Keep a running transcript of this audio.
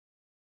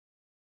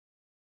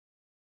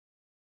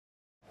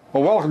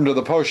Well, welcome to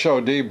the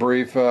post-show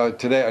debrief.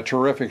 Today, a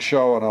terrific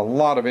show and a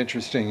lot of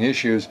interesting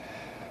issues.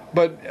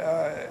 But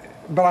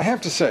I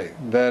have to say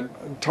that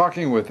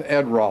talking with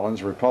Ed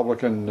Rollins,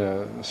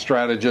 Republican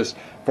strategist,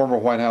 former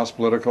White House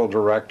political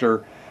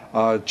director,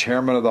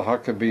 chairman of the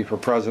Huckabee for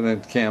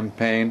President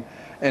campaign,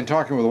 and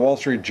talking with the Wall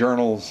Street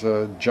Journal's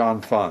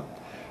John Fund,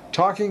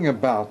 talking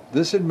about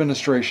this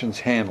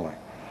administration's handling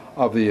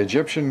of the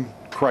Egyptian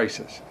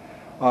crisis.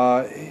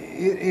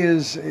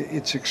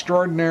 It's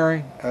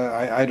extraordinary.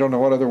 I don't know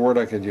what other word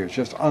I could use.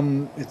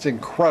 It's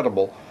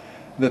incredible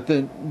that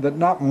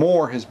not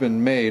more has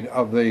been made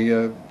of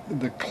the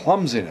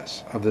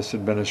clumsiness of this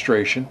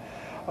administration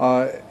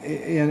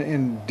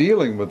in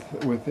dealing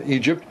with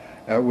Egypt,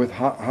 with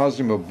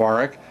Hosni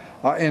Mubarak,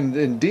 and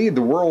indeed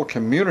the world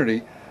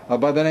community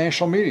by the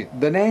national media.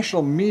 The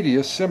national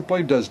media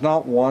simply does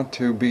not want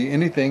to be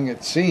anything,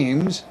 it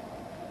seems,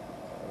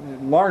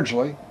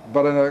 largely,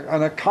 but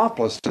an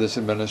accomplice to this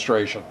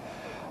administration.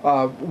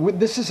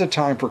 This is a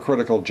time for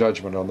critical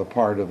judgment on the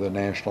part of the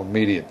national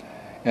media,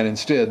 and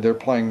instead they're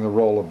playing the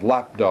role of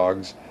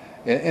lapdogs,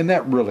 and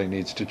that really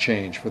needs to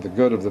change for the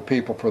good of the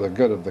people, for the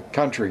good of the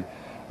country,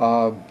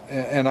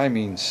 and I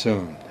mean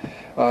soon.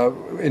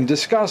 In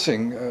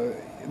discussing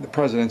the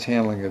president's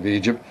handling of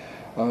Egypt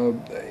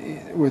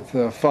with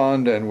the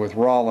Fund and with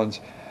Rollins,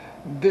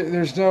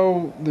 there's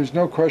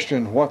no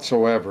question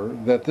whatsoever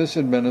that this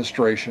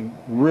administration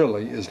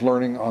really is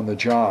learning on the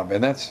job,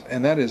 and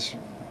that is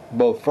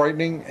both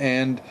frightening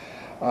and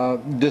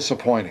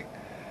disappointing.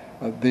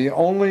 The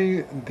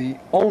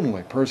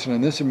only person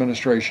in this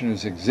administration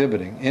who's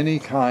exhibiting any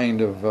kind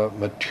of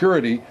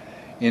maturity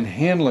in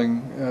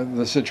handling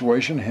the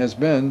situation has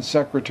been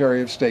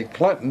Secretary of State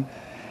Clinton,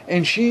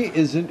 and she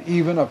isn't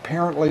even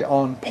apparently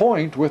on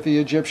point with the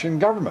Egyptian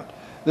government.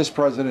 This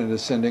president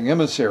is sending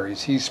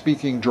emissaries. He's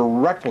speaking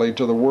directly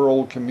to the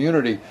world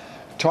community,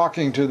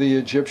 talking to the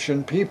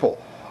Egyptian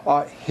people,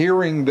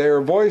 hearing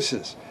their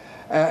voices.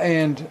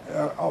 And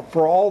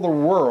for all the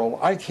world,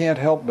 I can't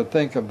help but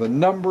think of the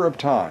number of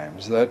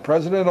times that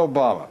President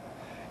Obama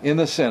in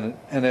the Senate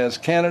and as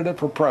candidate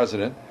for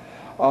president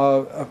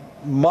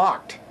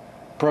mocked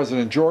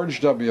President George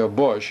W.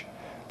 Bush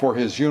for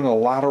his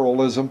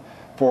unilateralism,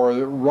 for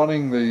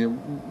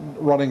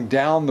running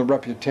down the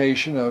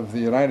reputation of the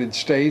United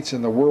States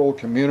and the world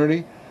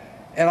community.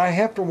 And I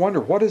have to wonder,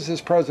 what does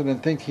this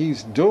president think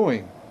he's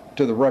doing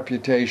to the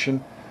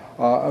reputation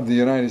of the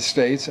United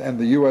States and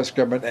the U.S.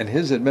 government and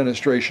his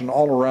administration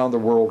all around the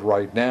world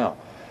right now?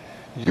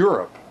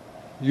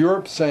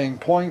 Europe saying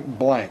point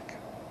blank,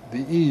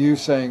 the EU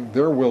saying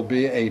there will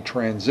be a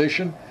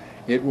transition,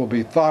 it will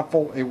be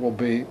thoughtful, it will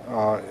be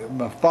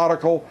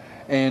methodical,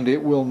 and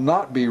it will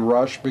not be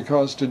rushed,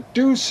 because to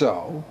do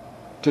so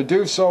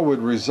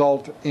would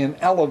result in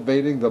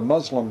elevating the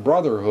Muslim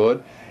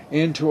Brotherhood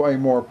into a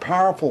more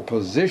powerful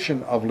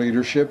position of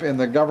leadership in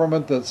the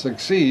government that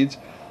succeeds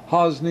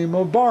Hosni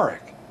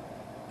Mubarak.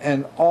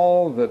 And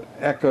all that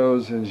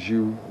echoes as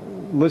you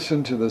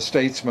listen to the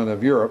statesmen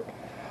of Europe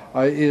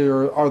are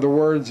the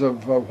words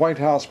of White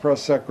House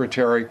Press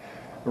Secretary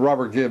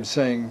Robert Gibbs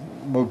saying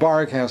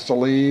Mubarak has to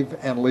leave,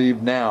 and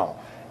leave now.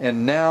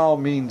 And now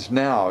means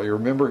now. You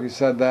remember he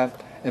said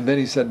that? And then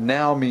he said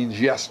now means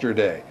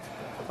yesterday.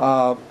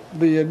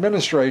 The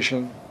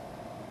administration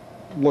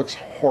looks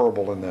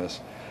horrible in this.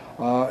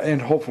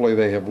 And hopefully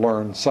they have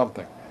learned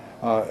something.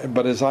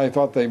 But as I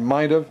thought they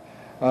might have,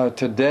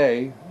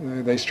 today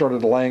they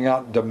started laying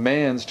out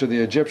demands to the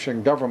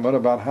Egyptian government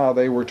about how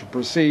they were to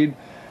proceed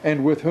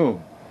and with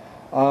whom.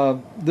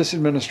 This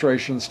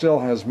administration still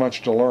has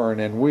much to learn,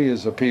 and we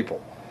as a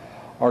people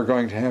are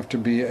going to have to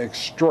be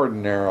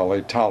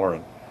extraordinarily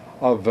tolerant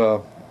of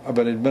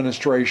an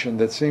administration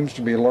that seems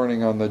to be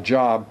learning on the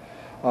job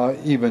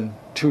even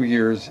 2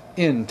 years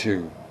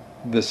into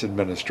this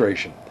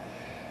administration.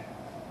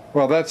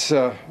 Well, that's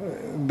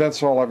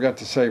all I've got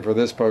to say for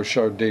this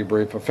post-show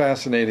debrief. A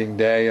fascinating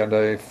day and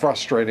a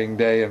frustrating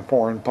day in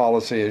foreign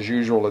policy, as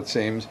usual, it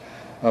seems,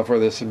 for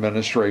this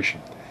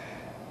administration.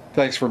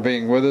 Thanks for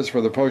being with us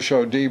for the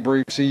post-show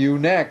debrief. See you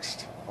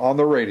next on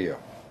the radio.